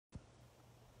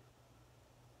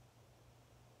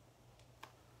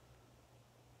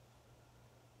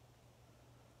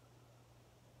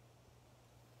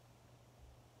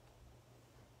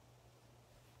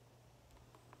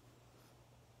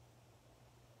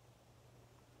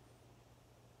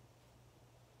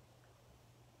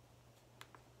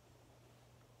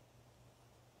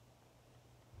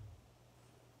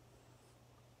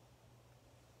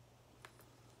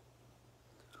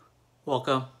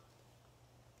Welcome.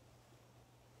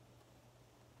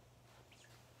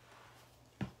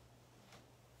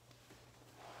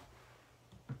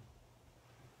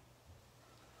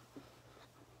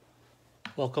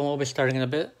 Welcome. We'll be starting in a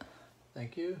bit.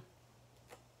 Thank you.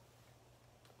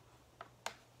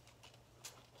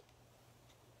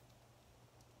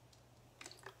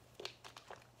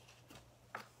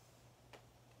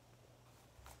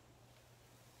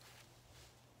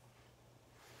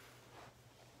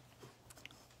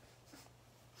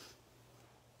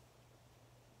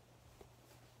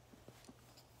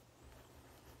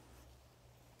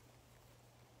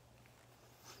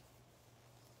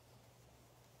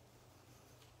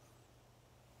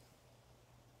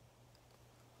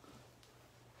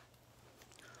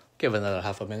 Give another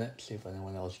half a minute, see if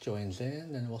anyone else joins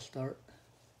in, then we'll start.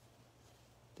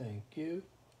 Thank you.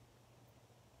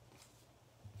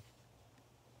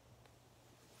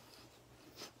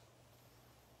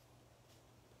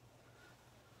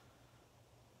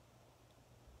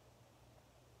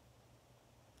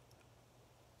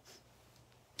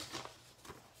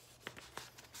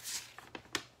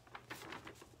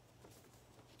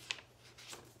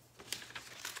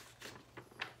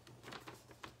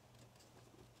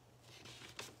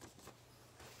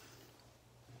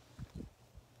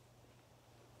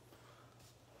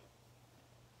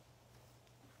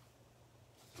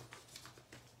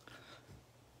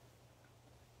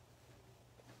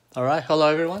 All right. Hello,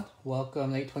 everyone.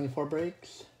 Welcome, 824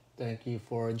 Breaks. Thank you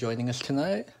for joining us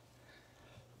tonight.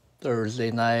 Thursday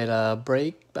night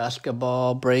break,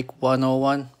 basketball break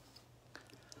 101.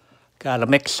 Got a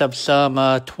mix of some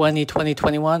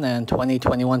 2021 and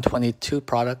 2021-22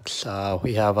 products.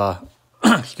 We have,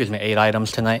 excuse me, 8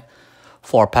 items tonight.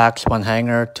 4 packs, 1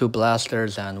 hanger, 2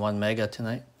 blasters, and 1 mega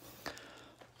tonight.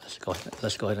 Let's go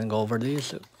ahead and go over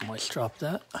these. Let's drop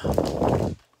that.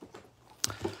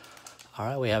 All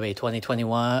right, we have a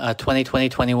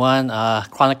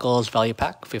 2020-21 Chronicles value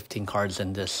pack. 15 cards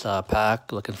in this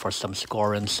pack. Looking for some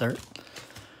score insert.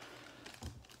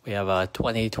 We have a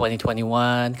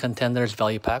 2020-21 Contenders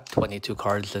value pack. 22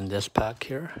 cards in this pack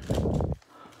here.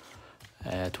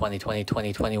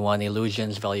 2020-2021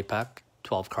 Illusions value pack.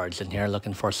 12 cards in here.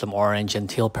 Looking for some orange and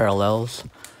teal parallels.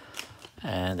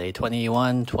 And a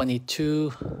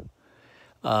 21-22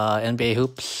 NBA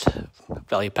Hoops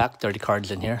value pack, 30 cards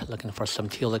in here. Looking for some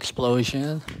teal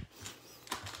explosion.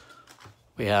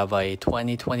 We have a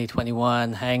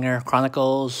 2020-21 hanger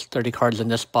Chronicles, 30 cards in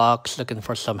this box. Looking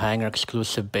for some hanger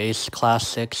exclusive base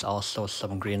classics, also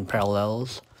some green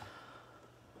parallels.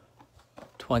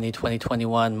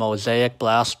 2020-21 Mosaic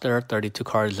Blaster, 32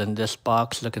 cards in this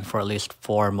box. Looking for at least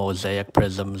 4 Mosaic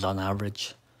prisms on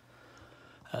average.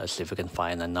 See if we can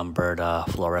find a numbered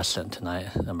fluorescent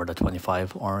tonight, number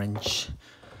 25 orange.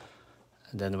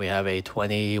 And then we have a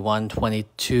 21-22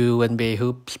 NBA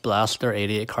Hoops Blaster,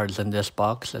 88 cards in this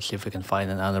box. Let's see if we can find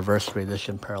an anniversary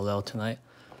edition parallel tonight.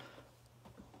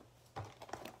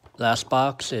 Last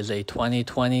box is a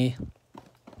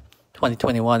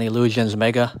 2021 Illusions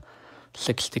Mega,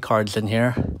 60 cards in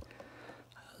here.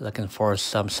 Looking for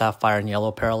some sapphire and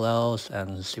yellow parallels,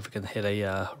 and see if we can hit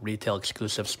a retail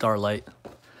exclusive Starlight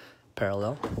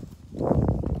parallel.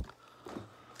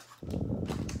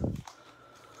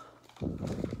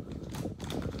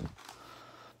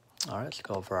 All right, let's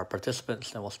go over our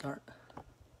participants, then we'll start.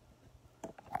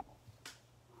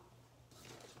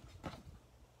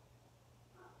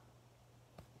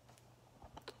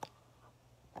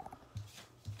 A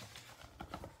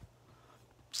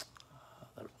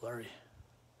little blurry.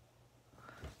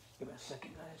 Give me a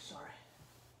second, guys. Sorry.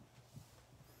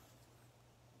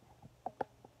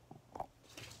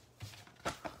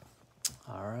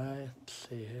 All right, let's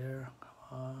see here.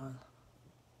 Come on.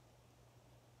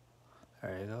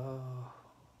 There you go.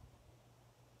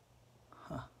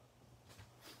 Huh.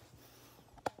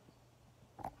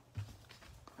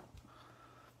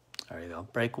 There you go.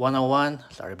 Break 101.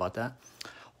 Sorry about that.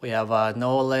 We have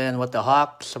Nolan with the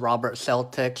Hawks, Robert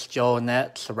Celtics, Joe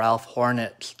Nets, Ralph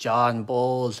Hornets, John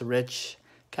Bulls, Rich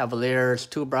Cavaliers,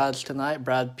 2 Brads tonight,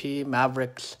 Brad P,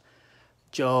 Mavericks,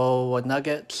 Joe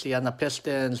Nuggets, Sienna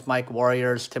Pistons, Mike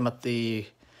Warriors, Timothy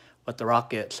with the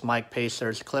Rockets, Mike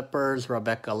Pacers, Clippers,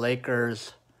 Rebecca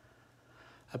Lakers.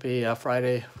 Happy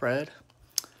Friday, Fred.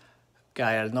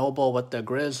 Guy Noble with the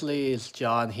Grizzlies,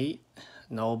 John Heat,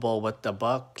 Noble with the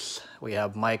Bucks. We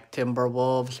have Mike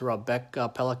Timberwolves, Rebecca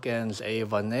Pelicans,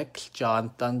 Ava Knicks, John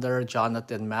Thunder,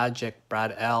 Jonathan Magic,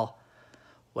 Brad L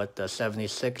with the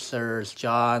 76ers,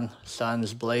 John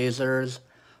Suns Blazers,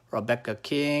 Rebecca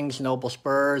Kings, Noble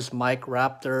Spurs, Mike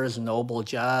Raptors, Noble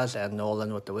Jazz, and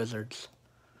Nolan with the Wizards.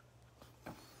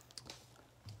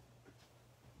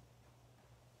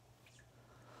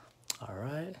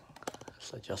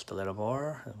 So just a little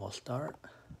more and we'll start.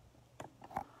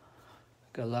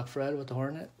 Good luck, Fred, with the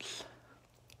Hornets.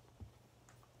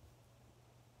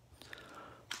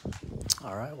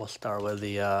 All right, we'll start with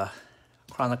the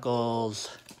Chronicles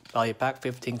value pack,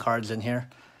 15 cards in here.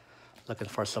 Looking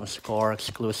for some score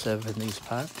exclusive in these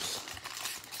packs.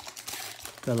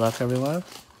 Good luck, everyone.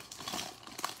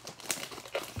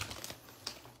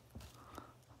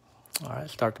 All right,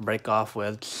 start to break off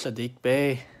with Sadiq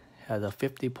Bey. Had a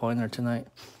 50-pointer tonight.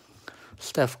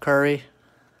 Steph Curry.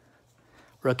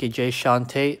 Rookie Jayshawn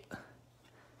Tate.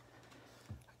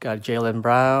 Got Jaylen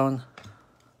Brown.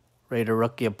 Raider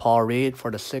rookie of Paul Reed for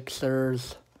the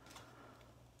Sixers.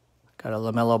 Got a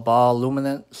LaMelo Ball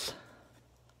Luminance.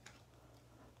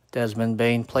 Desmond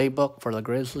Bane playbook for the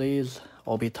Grizzlies.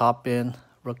 Obi Toppin,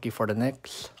 rookie for the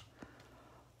Knicks.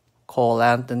 Cole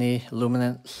Anthony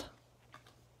Luminance.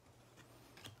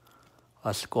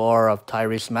 A score of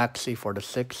Tyrese Maxey for the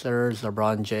Sixers.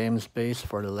 LeBron James base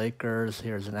for the Lakers.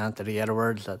 Here's an Anthony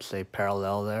Edwards. That's a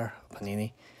parallel there.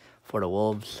 Panini for the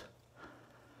Wolves.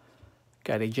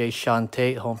 Got a Jayshawn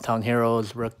Tate, Hometown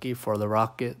Heroes rookie for the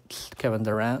Rockets. Kevin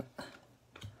Durant.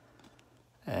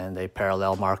 And a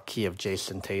parallel marquee of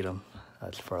Jason Tatum.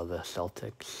 That's for the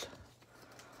Celtics.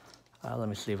 Let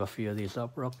me sleeve a few of these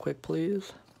up real quick,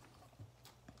 please.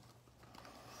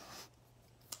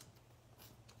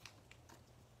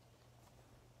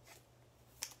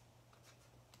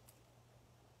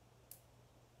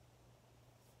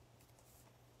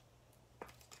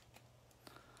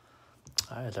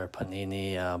 All right, there's our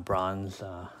Panini bronze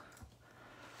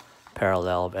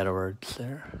parallel of Edwards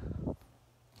there.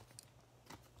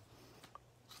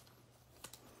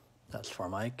 That's for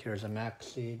Mike. Here's a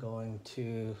Maxey going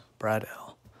to Brad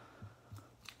L.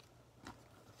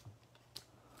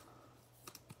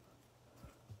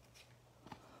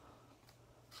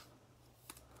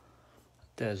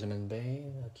 Desmond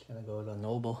Bane. That's going to go to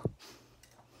Noble.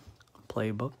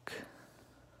 Playbook.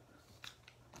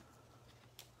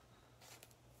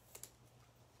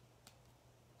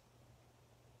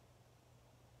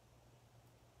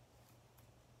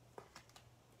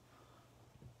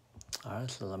 All right,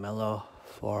 so LaMelo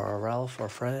for Ralph or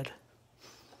Fred.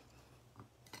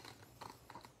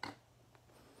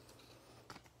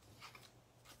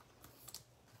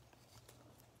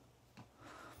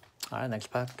 All right, next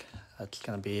pack. That's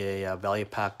going to be a value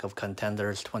pack of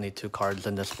contenders, 22 cards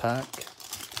in this pack.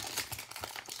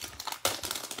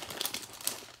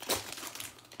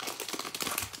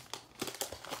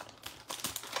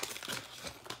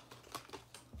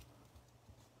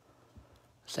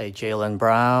 Say Jaylen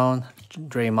Brown,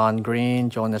 Draymond Green,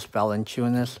 Jonas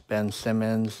Valanciunas, Ben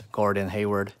Simmons, Gordon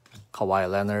Hayward, Kawhi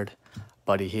Leonard,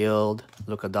 Buddy Hield,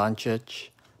 Luka Doncic,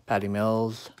 Patty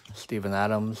Mills, Steven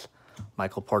Adams,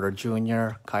 Michael Porter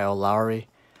Jr., Kyle Lowry,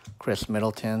 Chris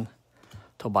Middleton,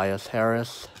 Tobias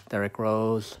Harris, Derrick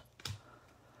Rose,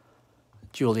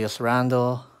 Julius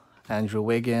Randle, Andrew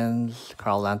Wiggins,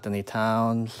 Karl Anthony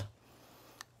Towns,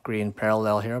 green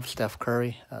parallel here of Steph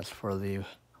Curry. That's for the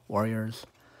Warriors.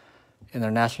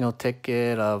 International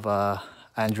ticket of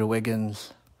Andrew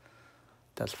Wiggins.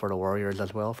 That's for the Warriors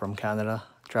as well from Canada.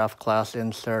 Draft class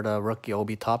insert rookie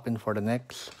Obi Toppin for the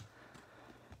Knicks.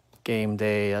 Game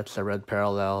day, that's a red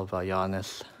parallel of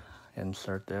Giannis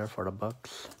insert there for the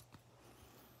Bucks.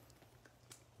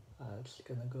 It's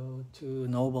gonna go to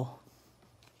Noble.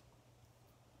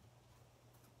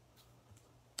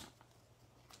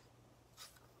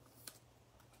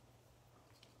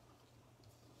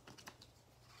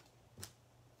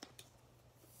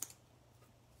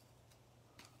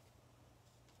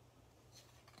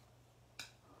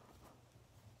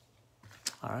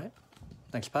 All right,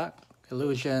 next pack.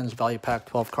 Illusions, value pack,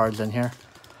 12 cards in here.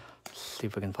 Let's see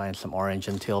if we can find some orange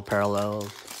and teal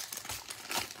parallels.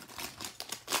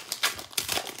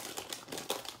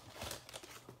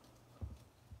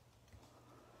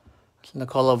 It's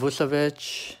Nikola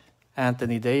Vucevic,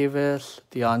 Anthony Davis,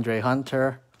 DeAndre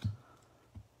Hunter,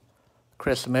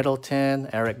 Chris Middleton,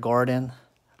 Eric Gordon,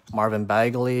 Marvin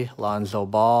Bagley, Lonzo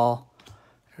Ball.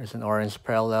 Here's an orange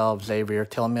parallel of Xavier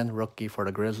Tillman, rookie for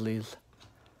the Grizzlies.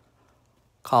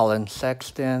 Colin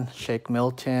Sexton, Shake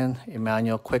Milton,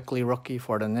 Emmanuel Quickley, rookie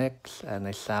for the Knicks, and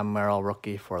a Sam Merrill,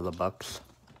 rookie for the Bucks.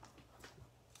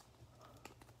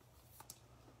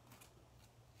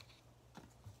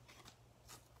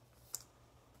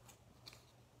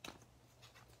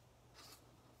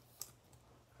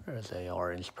 There's a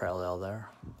orange parallel there.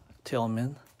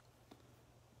 Tillman.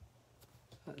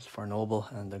 That's for Noble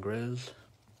and the Grizz.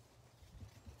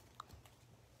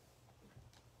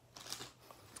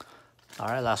 All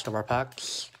right, last of our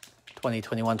packs.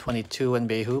 2021-22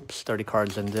 NBA Hoops, 30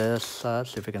 cards in this.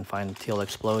 See if we can find Teal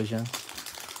Explosion.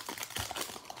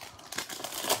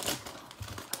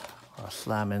 Or a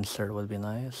slam insert would be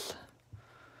nice.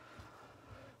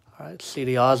 All right,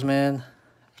 C.D. Osman,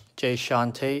 J.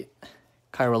 Sean Tate,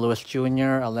 Kyra Lewis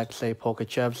Jr., Alexei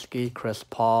Pokachevsky, Chris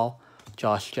Paul,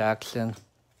 Josh Jackson,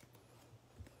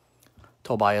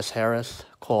 Tobias Harris,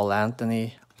 Cole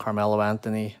Anthony, Carmelo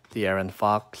Anthony, De'Aaron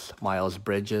Fox, Miles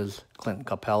Bridges, Clint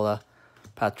Capella,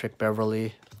 Patrick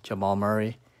Beverly, Jamal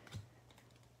Murray,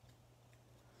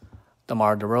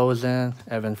 DeMar DeRozan,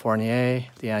 Evan Fournier,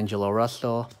 D'Angelo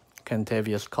Russell,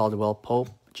 Kentavious Caldwell-Pope,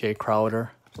 Jay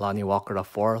Crowder, Lonnie Walker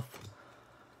IV,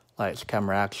 lights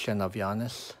camera action of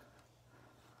Giannis.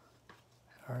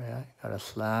 All right, got a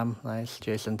slam, nice,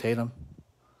 Jason Tatum.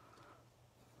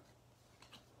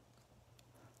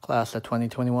 Class of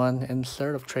 2021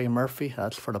 insert of Trey Murphy,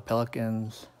 that's for the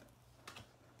Pelicans.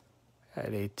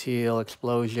 Got a Teal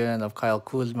Explosion of Kyle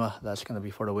Kuzma, that's going to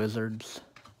be for the Wizards.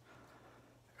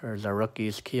 There's our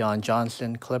rookies, Keon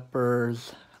Johnson,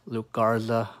 Clippers, Luke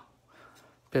Garza,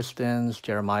 Pistons,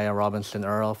 Jeremiah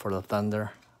Robinson-Earl for the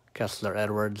Thunder, Kessler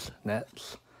Edwards,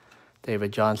 Nets,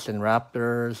 David Johnson,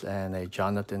 Raptors, and a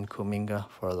Jonathan Kuminga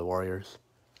for the Warriors.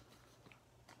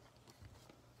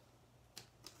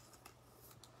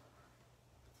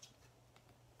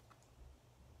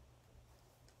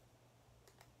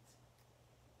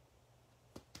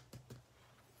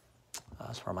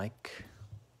 That's for Mike.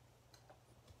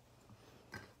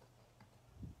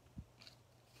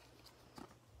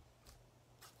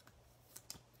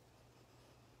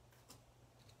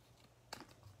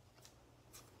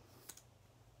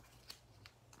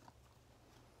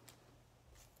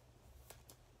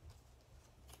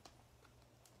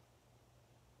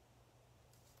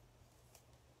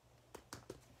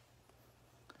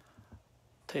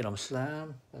 Tatum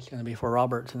Slam, that's going to be for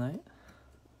Robert tonight.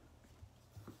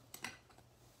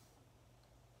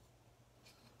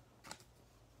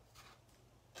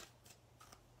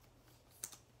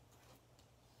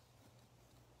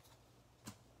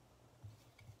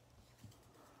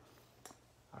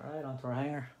 All right, on to our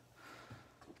hanger.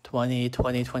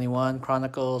 2021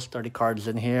 Chronicles, 30 cards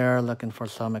in here. Looking for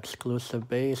some exclusive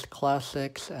base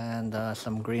classics and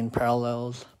some green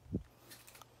parallels.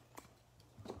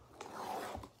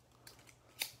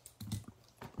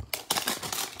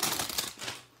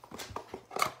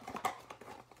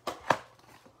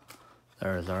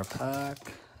 There's our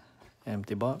pack.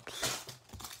 Empty box.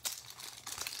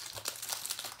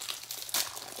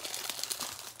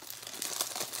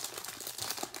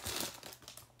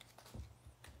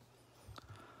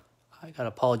 I got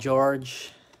a Paul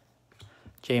George,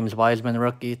 James Wiseman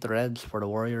rookie, threads for the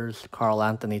Warriors, Karl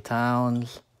Anthony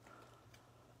Towns,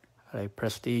 a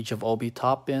Prestige of Obi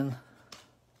Toppin,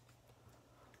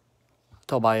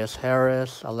 Tobias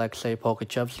Harris, Alexei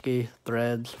Pokachevsky,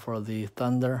 threads for the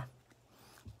Thunder,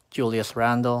 Julius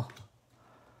Randle,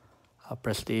 a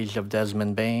Prestige of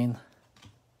Desmond Bain,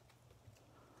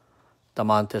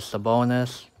 Domantas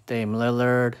Sabonis, Dame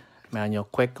Lillard, Emmanuel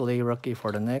Quickley, rookie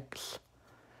for the Knicks,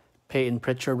 Peyton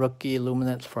Pritchard, rookie,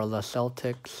 Luminance for the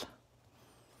Celtics,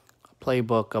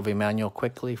 Playbook of Emmanuel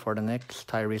Quickley for the Knicks,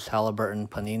 Tyrese Halliburton,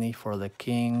 Panini for the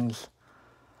Kings,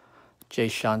 Jay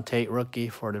Sean Tate, rookie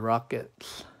for the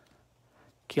Rockets,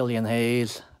 Killian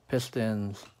Hayes,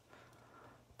 Pistons,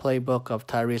 Playbook of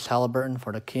Tyrese Halliburton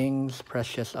for the Kings,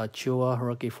 Precious Achiuwa,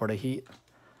 rookie for the Heat,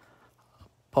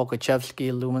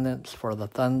 Pokachevsky, Luminance for the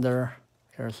Thunder.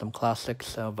 Here's some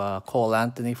classics of Cole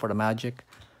Anthony for the Magic,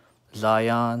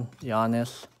 Zion,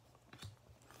 Giannis,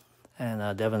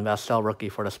 and Devin Vassell, rookie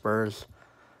for the Spurs.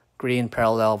 Green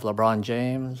parallel of LeBron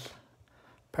James,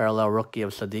 parallel rookie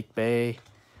of Sadiq Bey,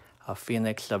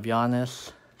 Phoenix of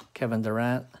Giannis, Kevin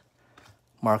Durant,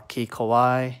 Marquis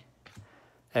Kawhi,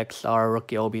 XR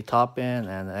rookie Obi Toppin,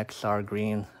 and XR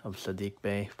green of Sadiq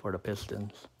Bey for the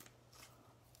Pistons.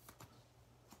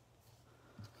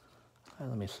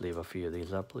 Let me sleeve a few of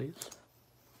these up, please.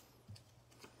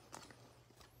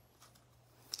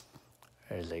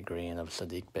 There's a green of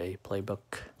Sadiq Bey playbook.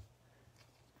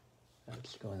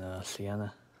 That's going to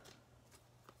Sienna.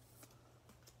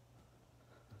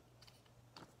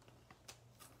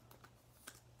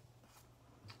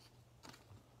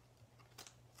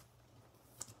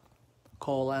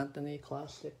 Cole Anthony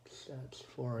Classics, that's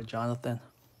for Jonathan.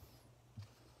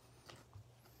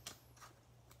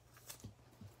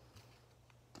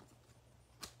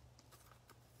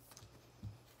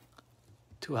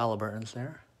 Two Halliburtons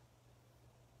there.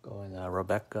 Going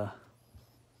Rebecca.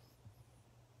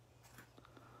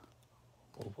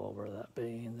 Move over that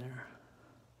Bain there.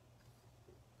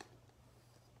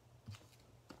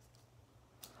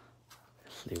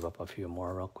 Leave up a few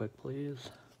more real quick, please.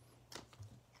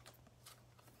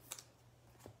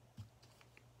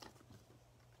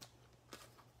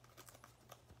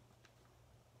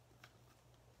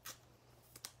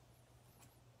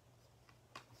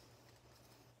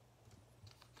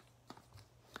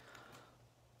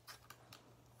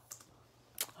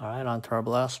 All right, on to our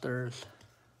blasters.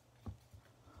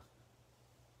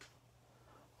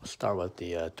 We'll start with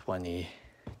the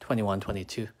 21,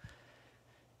 22.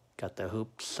 Got the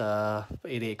hoops,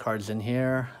 88 cards in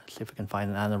here. See if we can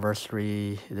find an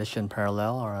anniversary edition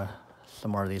parallel or some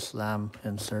more of these slam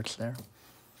inserts there.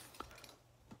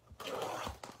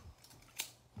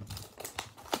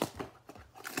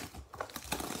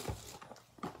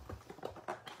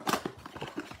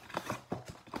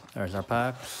 There's our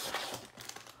packs.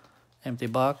 Empty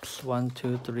box, 1,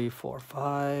 2, 3, 4,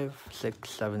 5, 6,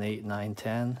 7, 8, 9,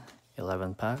 10,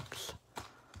 11 packs.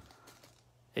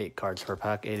 8 cards per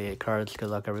pack, 88 cards. Good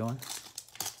luck, everyone.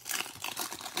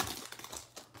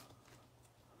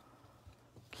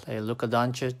 Say Luka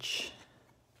Doncic,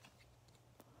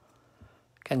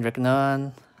 Kendrick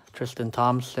Nunn, Tristan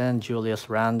Thompson, Julius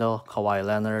Randle, Kawhi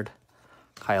Leonard,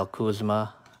 Kyle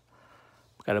Kuzma.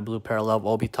 Got a blue parallel of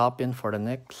Obi Toppin for the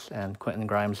Knicks, and Quentin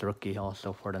Grimes, rookie,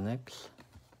 also for the Knicks.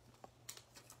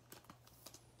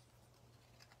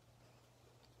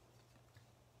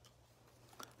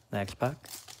 Next pack.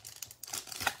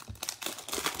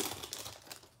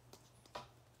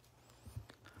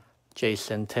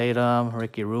 Jason Tatum,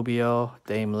 Ricky Rubio,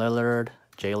 Dame Lillard,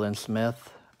 Jalen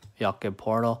Smith, Jakob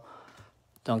Portal,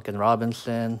 Duncan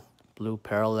Robinson, blue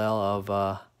parallel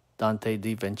of Dante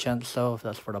DiVincenzo, if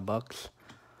that's for the Bucks.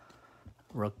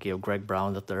 Rookie of Greg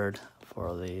Brown III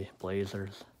for the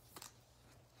Blazers.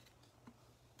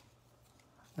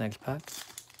 Next pack.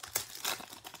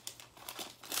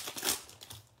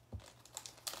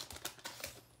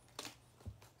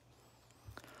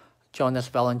 Jonas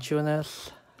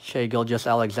Valanciunas, Shai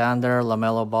Gilgeous-Alexander,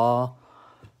 LaMelo Ball,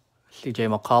 CJ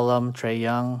McCollum, Trae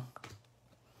Young,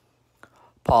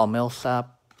 Paul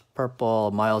Millsap,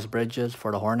 purple Miles Bridges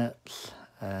for the Hornets,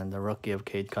 and the rookie of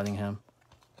Cade Cunningham,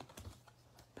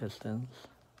 Pistons.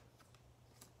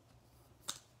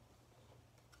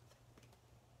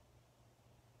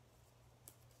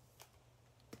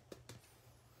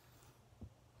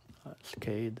 That's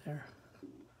Cade there.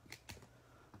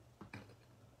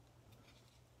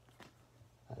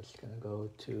 That's going to go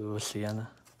to Sienna.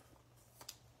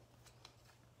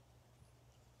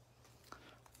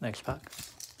 Next pack.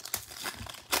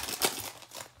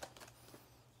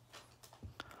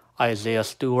 Isaiah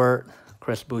Stewart,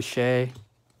 Chris Boucher,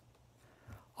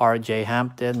 R.J.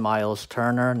 Hampton, Miles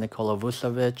Turner, Nikola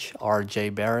Vucevic, R.J.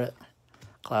 Barrett,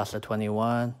 class of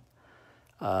 21.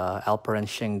 Alperen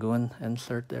Şengün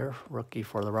insert there, rookie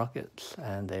for the Rockets.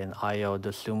 And then Ayo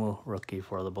Dosunmu, rookie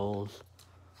for the Bulls.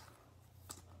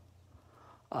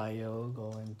 Ayo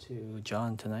going to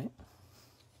John tonight.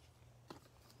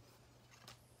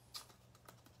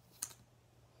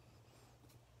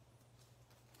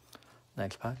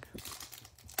 Next pack.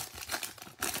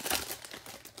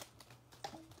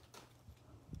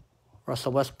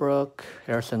 Russell Westbrook,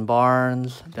 Harrison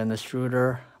Barnes, Dennis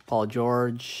Schroeder, Paul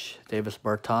George, Davis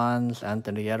Bertans,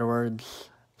 Anthony Edwards,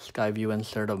 Skyview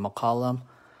insert of McCollum,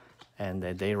 and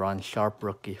the Day'Ron Sharp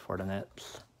rookie for the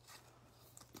Nets.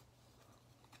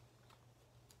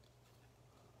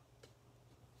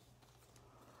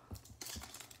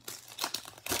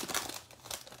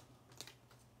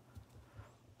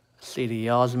 C.D.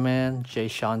 Osman, Jay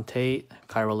Sean Tate,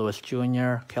 Kyra Lewis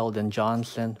Jr., Keldon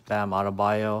Johnson, Bam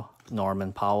Adebayo,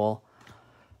 Norman Powell.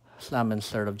 Slam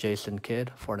insert of Jason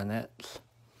Kidd for the Nets.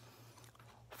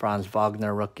 Franz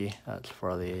Wagner, rookie. That's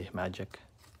for the Magic.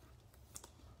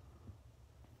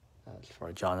 That's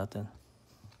for Jonathan.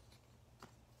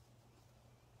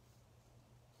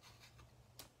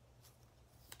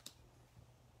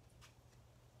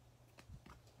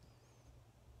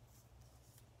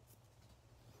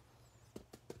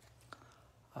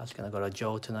 That's going to go to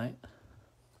Joe tonight.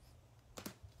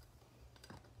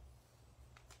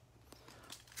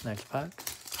 Next pack.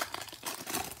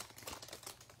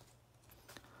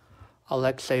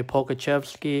 Alexei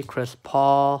Pokachevsky, Chris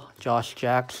Paul, Josh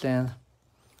Jackson,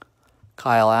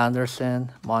 Kyle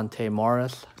Anderson, Monte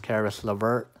Morris, Karis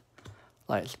LeVert,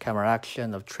 lights camera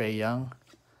action of Trae Young,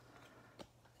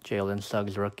 Jalen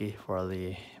Suggs rookie for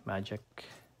the Magic.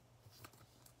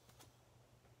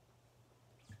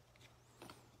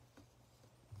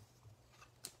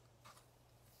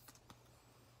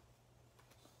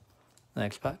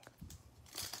 Next pack.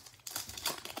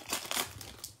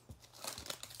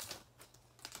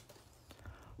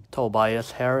 Tobias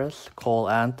Harris, Cole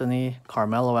Anthony,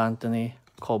 Carmelo Anthony,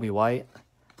 Kobe White,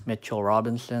 Mitchell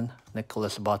Robinson,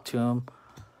 Nicholas Batum,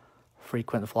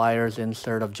 frequent Flyers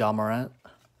insert of Ja Morant,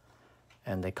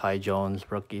 and the Kai Jones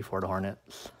rookie for the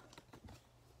Hornets.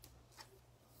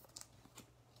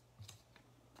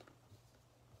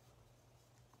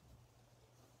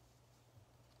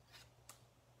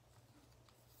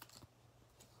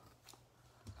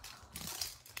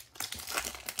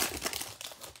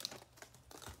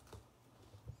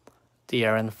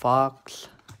 De'Aaron Fox,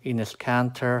 Enes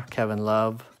Kanter, Kevin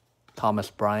Love, Thomas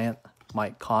Bryant,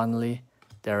 Mike Conley,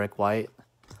 Derek White.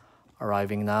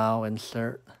 Arriving now,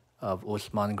 insert of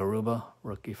Usman Garuba,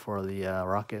 rookie for the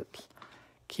Rockets.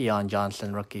 Keon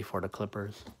Johnson, rookie for the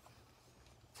Clippers.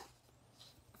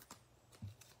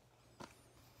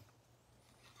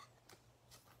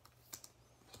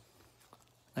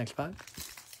 Next pack.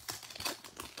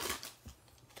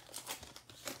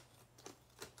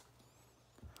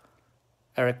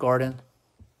 Eric Gordon,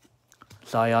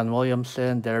 Zion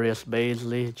Williamson, Darius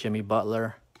Baisley, Jimmy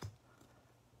Butler,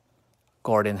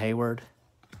 Gordon Hayward,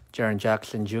 Jaren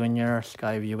Jackson Jr.,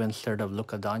 Skyview insert of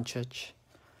Luka Doncic,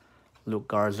 Luke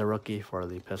Garza rookie for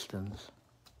the Pistons.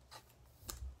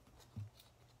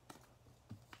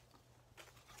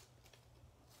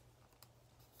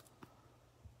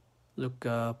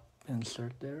 Luka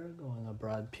insert there, going to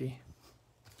Brad P.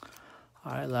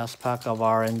 All right, last pack of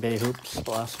our NBA Hoops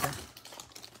blaster.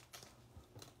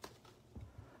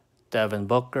 Devin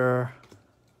Booker,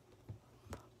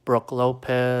 Brooke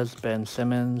Lopez, Ben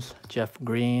Simmons, Jeff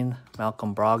Green,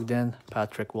 Malcolm Brogdon,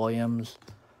 Patrick Williams,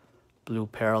 blue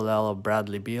parallel of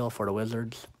Bradley Beal for the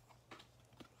Wizards.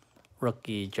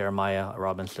 Rookie Jeremiah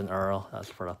Robinson Earl, that's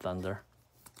for the Thunder.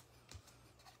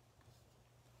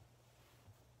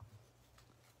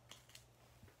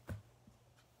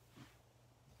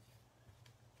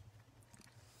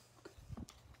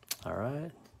 All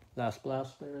right, last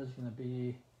blaster is going to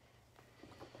be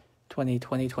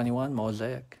 2020-21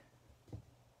 Mosaic.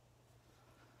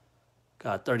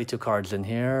 Got 32 cards in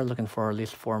here, looking for at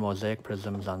least 4 Mosaic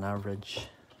prisms on average.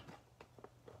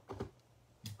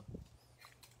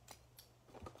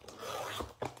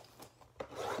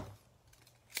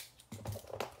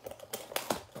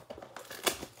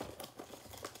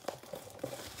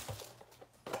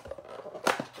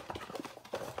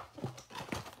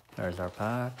 There's our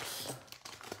packs.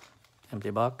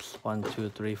 Empty box. 1, 2,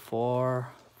 3, 4,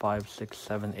 5, 6,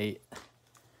 7, 8.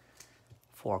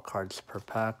 4 cards per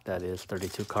pack. That is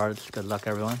 32 cards. Good luck,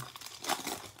 everyone.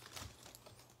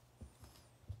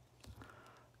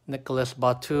 Nicholas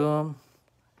Batum,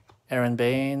 Aaron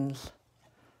Baines,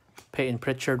 Peyton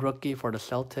Pritchard rookie for the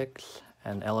Celtics,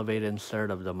 and elevated insert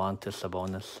of Domantas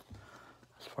Sabonis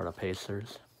for the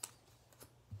Pacers.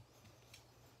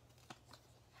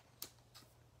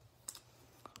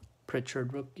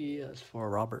 Pritchard rookie is for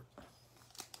Robert.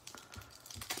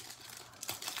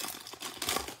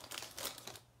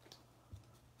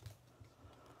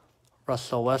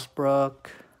 Russell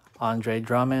Westbrook, Andre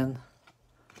Drummond,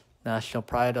 National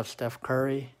Pride of Steph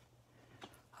Curry,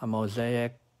 a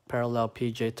Mosaic parallel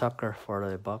PJ Tucker for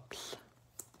the Bucks.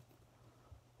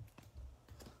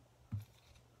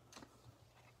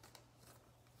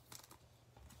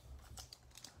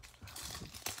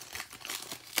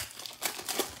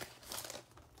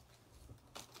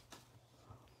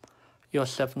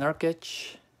 Josef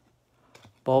Nurkic,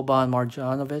 Boban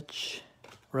Marjanovic,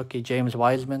 rookie James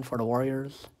Wiseman for the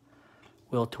Warriors,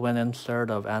 Will Twin insert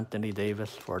of Anthony Davis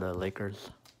for the Lakers.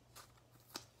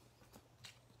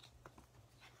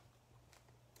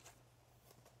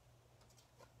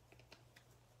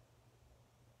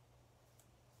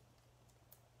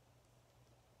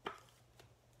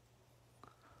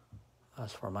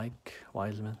 That's for Mike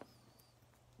Wiseman.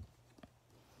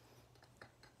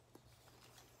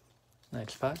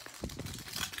 Next pack.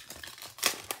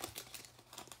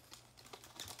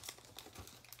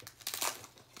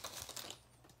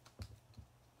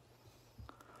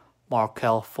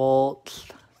 Markelle Fultz,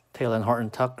 Talen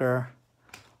Horton-Tucker,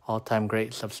 all-time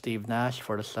greats of Steve Nash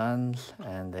for the Suns,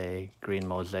 and a green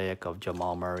mosaic of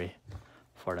Jamal Murray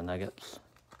for the Nuggets.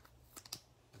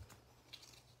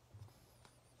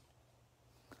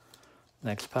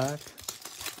 Next pack.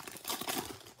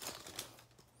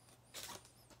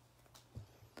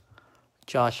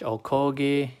 Josh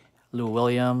Okogie, Lou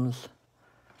Williams,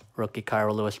 rookie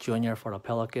Kyra Lewis Jr. for the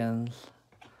Pelicans,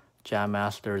 Jam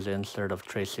Masters insert of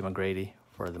Tracy McGrady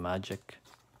for the Magic.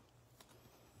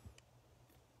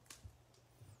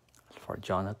 For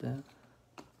Jonathan.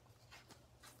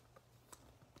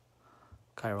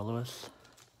 Kyra Lewis.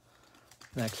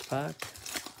 Next pack.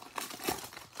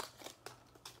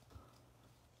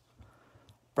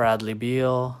 Bradley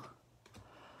Beal,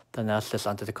 Thanasis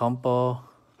Antetokounmpo,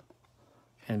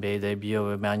 NBA debut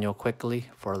of Emmanuel Quickley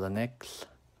for the Knicks.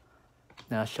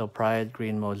 National Pride,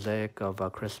 green mosaic of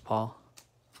Chris Paul.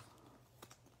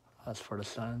 That's for the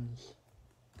Suns.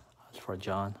 That's for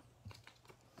John.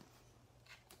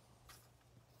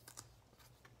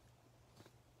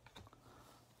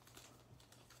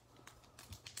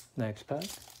 Next pack.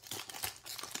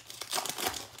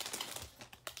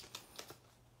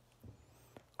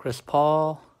 Chris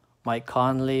Paul, Mike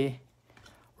Conley,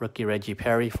 rookie Reggie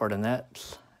Perry for the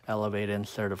Nets. Elevate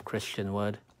insert of Christian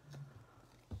Wood.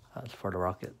 That's for the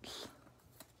Rockets.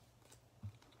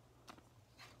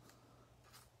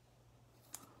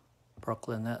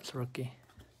 Brooklyn Nets rookie.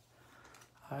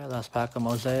 All right, last pack of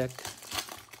Mosaic.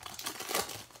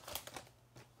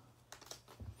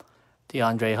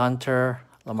 DeAndre Hunter,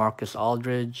 LaMarcus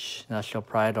Aldridge, National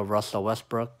Pride of Russell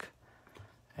Westbrook,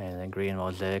 and a green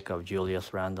mosaic of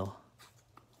Julius Randle.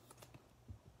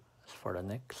 That's for the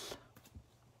Knicks.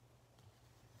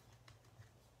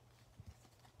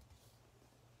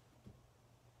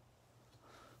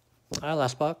 All right,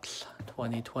 last box.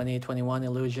 2020-21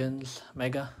 Illusions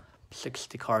Mega.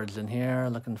 60 cards in here.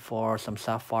 Looking for some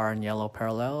sapphire and yellow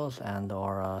parallels and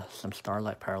or some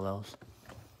starlight parallels.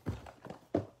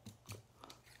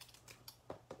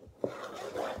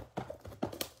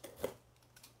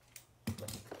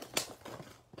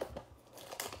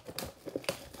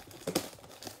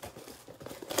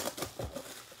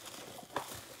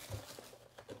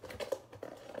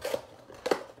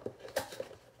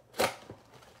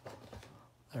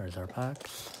 There's our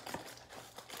packs.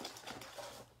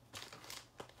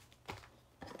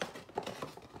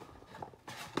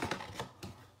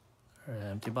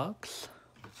 Empty box.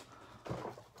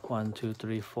 1, 2,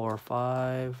 3, 4,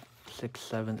 5, 6,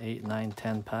 7, 8, 9,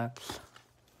 10 packs.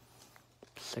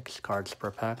 6 cards per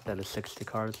pack. That is 60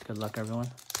 cards. Good luck, everyone.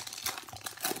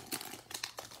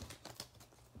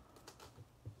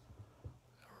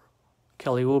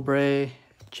 Kelly Oubre,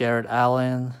 Jared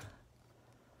Allen.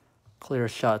 Clear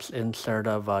shots insert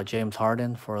of James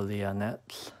Harden for the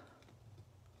Nets.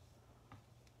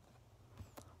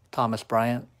 Thomas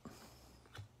Bryant.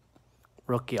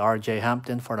 Rookie R.J.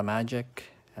 Hampton for the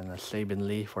Magic. And Sabin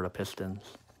Lee for the Pistons.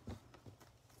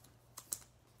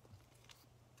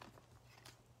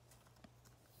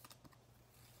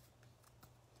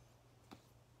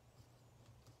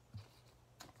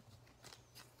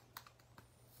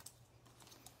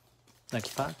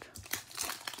 Next pack.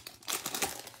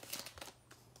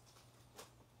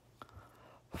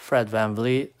 Fred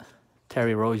VanVleet,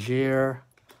 Terry Rozier,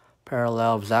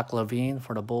 parallel of Zach LaVine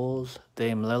for the Bulls,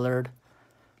 Dame Lillard,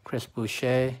 Chris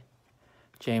Boucher,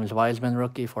 James Wiseman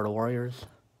rookie for the Warriors.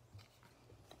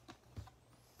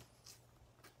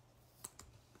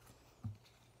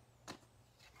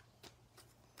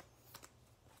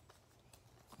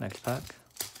 Next pack.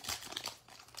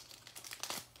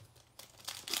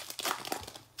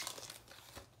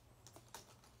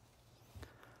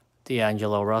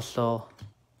 D'Angelo Russell,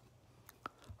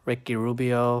 Ricky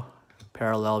Rubio,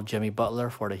 parallel Jimmy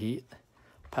Butler for the Heat,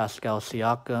 Pascal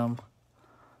Siakam,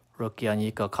 rookie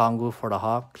Onyeka Okongwu for the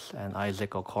Hawks, and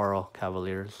Isaac Okoro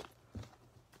Cavaliers.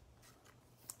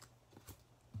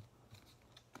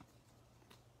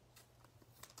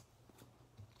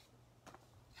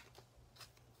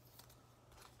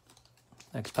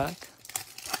 Next pack.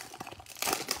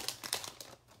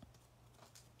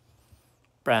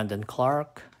 Brandon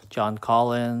Clark, John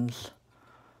Collins,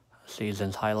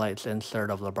 season's highlights insert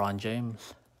of LeBron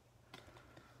James.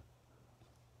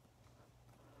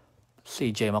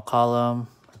 CJ McCollum,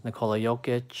 Nikola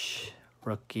Jokic,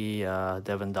 rookie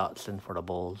Devin Dotson for the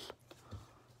Bulls.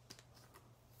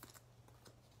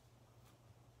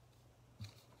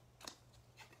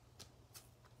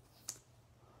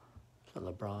 So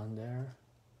LeBron there.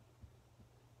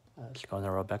 Let's go to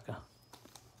Rebecca.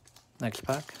 Next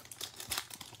pack.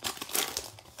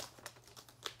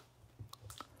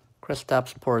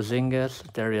 Kristaps Porzingis,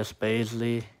 Darius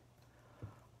Baisley,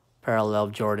 parallel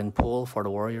Jordan Poole for the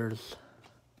Warriors.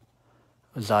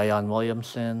 Zion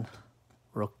Williamson,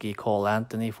 rookie Cole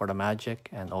Anthony for the Magic,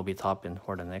 and Obi Toppin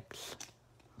for the Knicks.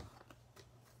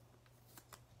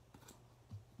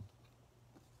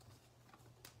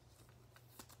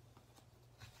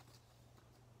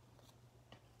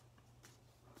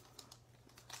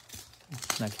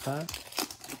 Next pack.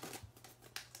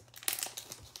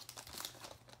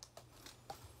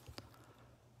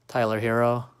 Tyler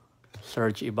Hero,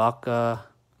 Serge Ibaka,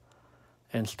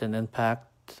 instant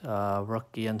impact,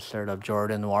 rookie insert of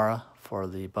Jordan Nwora for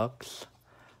the Bucks.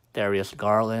 Darius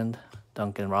Garland,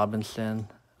 Duncan Robinson,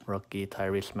 rookie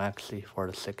Tyrese Maxey for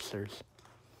the Sixers.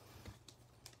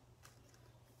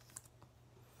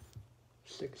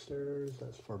 Sixers.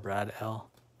 That's for Brad L.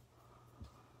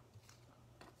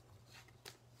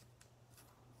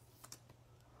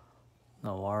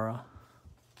 Nawara.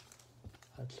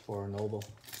 That's for Noble.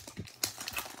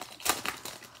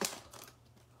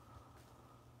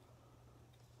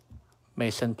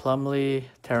 Mason Plumlee,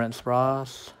 Terrence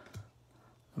Ross.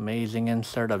 Amazing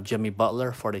insert of Jimmy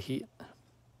Butler for the Heat.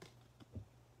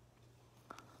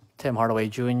 Tim Hardaway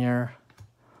Jr.,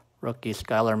 rookie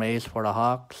Skylar Mays for the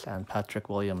Hawks, and Patrick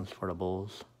Williams for the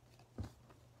Bulls.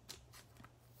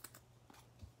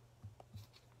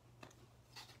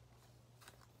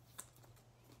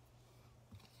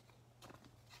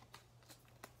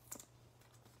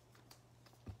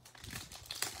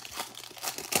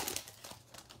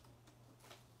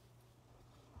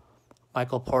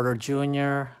 Michael Porter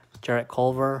Jr., Jarrett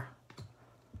Culver,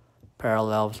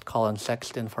 parallels Colin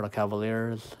Sexton for the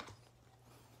Cavaliers.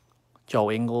 Joe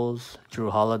Ingles,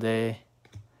 Drew Holiday,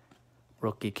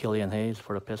 rookie Killian Hayes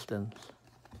for the Pistons.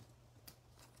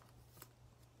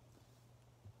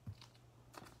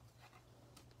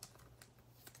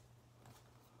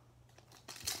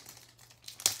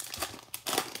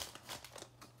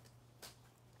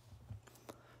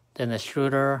 Dennis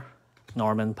Schroeder,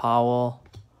 Norman Powell,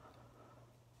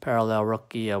 parallel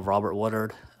rookie of Robert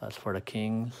Woodard, that's for the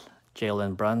Kings.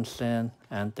 Jalen Brunson,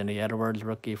 Anthony Edwards,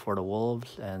 rookie for the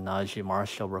Wolves, and Najee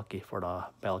Marshall, rookie for the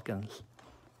Pelicans.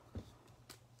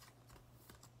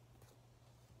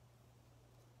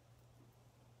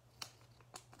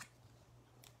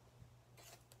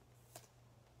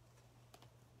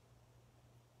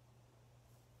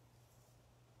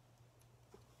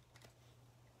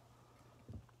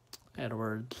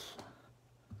 Edwards.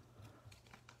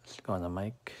 Let's go on the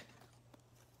mic.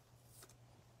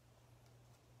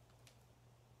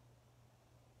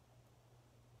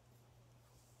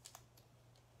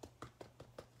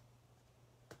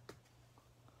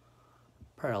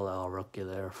 Parallel rookie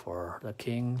there for the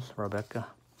Kings, Rebecca.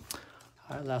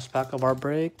 All right, last pack of our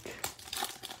break.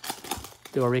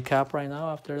 Do a recap right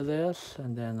now after this,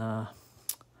 and then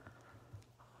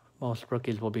most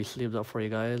rookies will be sleeved up for you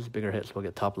guys. Bigger hits will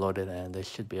get top loaded, and they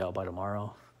should be out by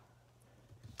tomorrow.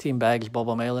 Team Bags,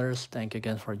 Bubble Mailers, thank you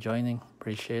again for joining.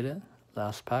 Appreciate it.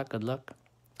 Last pack, good luck.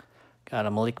 Got a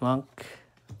Malik Monk,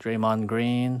 Draymond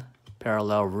Green,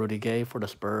 parallel Rudy Gay for the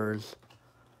Spurs.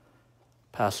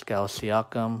 Pascal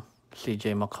Siakam,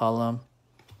 CJ McCollum,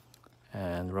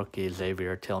 and rookie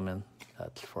Xavier Tillman.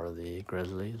 That's for the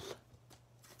Grizzlies.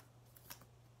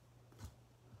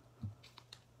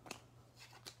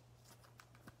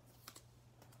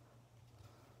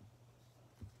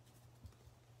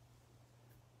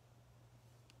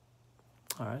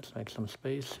 All right, let's make some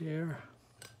space here.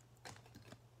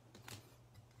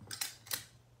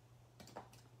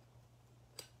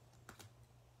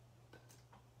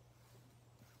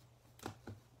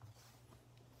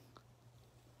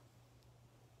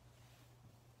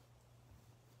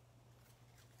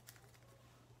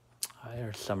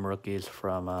 Here's some rookies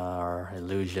from our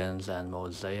Illusions and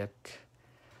Mosaic.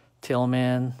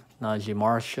 Tillman, Najee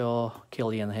Marshall,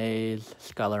 Killian Hayes,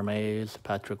 Skylar Mays,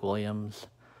 Patrick Williams.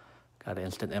 Got an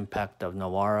instant impact of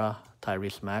Nawara,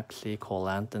 Tyrese Maxey, Cole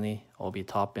Anthony, Obi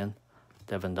Toppin,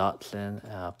 Devin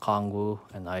Dotson, Kongwu,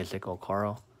 and Isaac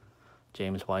Okoro.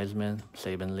 James Wiseman,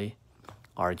 Saban Lee,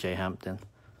 RJ Hampton.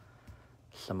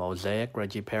 Some Mosaic,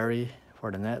 Reggie Perry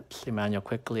for the Nets, Emmanuel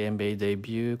Quickley, NBA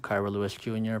debut, Kyra Lewis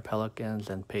Jr., Pelicans,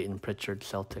 and Peyton Pritchard,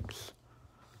 Celtics.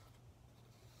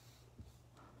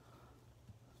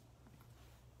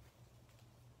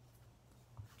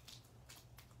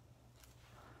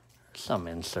 Some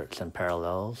inserts and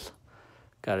parallels.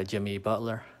 Got a Jimmy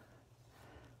Butler.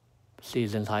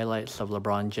 Season's highlights of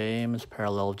LeBron James,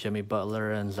 parallel Jimmy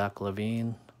Butler and Zach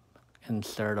LaVine.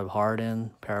 Insert of Harden,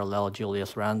 parallel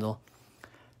Julius Randle.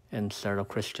 Insert of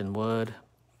Christian Wood,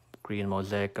 green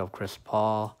mosaic of Chris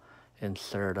Paul,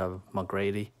 insert of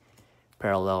McGrady,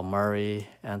 parallel Murray,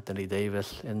 Anthony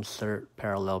Davis, insert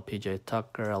parallel PJ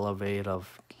Tucker, elevate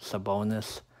of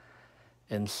Sabonis,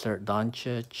 insert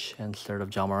Doncic, insert of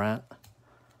John Morant,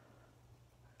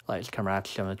 lights camera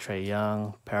action of Trae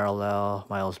Young, parallel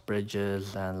Miles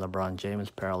Bridges and LeBron James,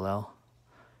 parallel,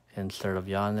 insert of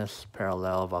Giannis,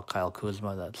 parallel of Kyle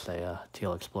Kuzma, that's a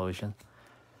teal explosion.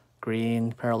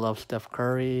 Green, parallel of Steph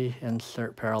Curry,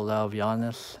 insert parallel of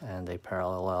Giannis, and a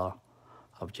parallel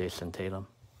of Jason Tatum.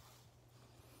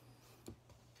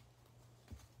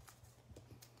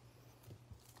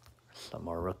 Some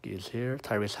more rookies here.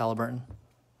 Tyrese Halliburton,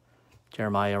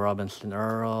 Jeremiah Robinson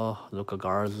Earl, Luka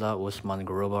Garza, Usman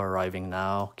Garuba arriving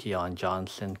now, Keon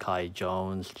Johnson, Kai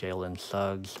Jones, Jalen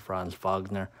Suggs, Franz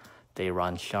Wagner,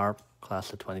 Day'Ron Sharp,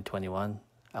 class of 2021,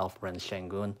 Alfred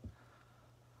Şengün.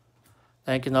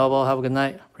 Thank you, Noble. Have a good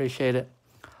night. Appreciate it.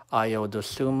 Ayo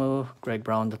Dosumu, Greg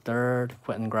Brown III,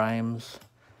 Quentin Grimes,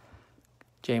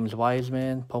 James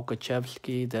Wiseman,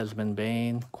 Pokachevsky, Desmond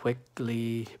Bain,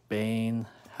 Quickly, Bain,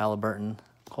 Halliburton,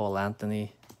 Cole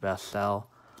Anthony, Vassell,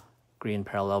 green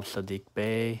parallel of Sadiq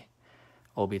Bey,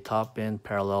 Obi Toppin,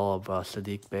 parallel of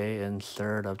Sadiq Bey,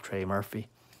 insert of Trey Murphy,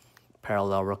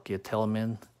 parallel rookie of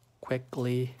Tillman,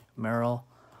 Quickly, Merrill,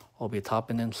 Obi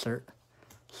Toppin insert,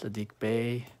 Sadiq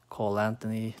Bey, Cole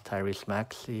Anthony, Tyrese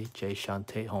Maxey, Jay Sean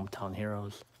Tate, Hometown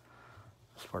Heroes.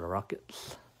 That's for the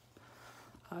Rockets.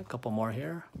 A couple more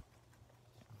here.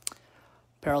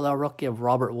 Parallel rookie of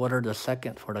Robert Woodard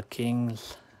II for the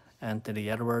Kings. Anthony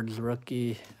Edwards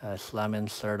rookie. Slam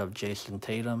insert of Jason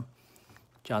Tatum.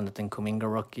 Jonathan Kuminga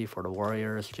rookie for the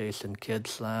Warriors. Jason Kidd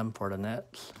slam for the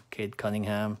Nets. Cade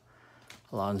Cunningham.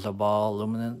 Alonzo Ball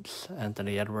luminance.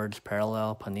 Anthony Edwards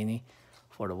parallel Panini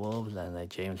for the Wolves. And a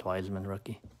James Wiseman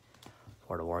rookie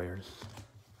for the Warriors.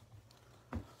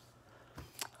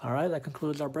 All right, that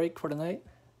concludes our break for tonight.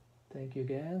 Thank you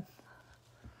again.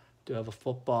 Do have a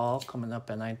football coming up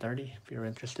at 9:30. If you're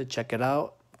interested, check it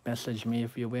out. Message me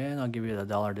if you win. I'll give you the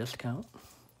 $1 discount.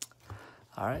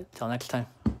 All right, till next time.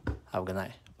 Have a good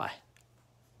night. Bye.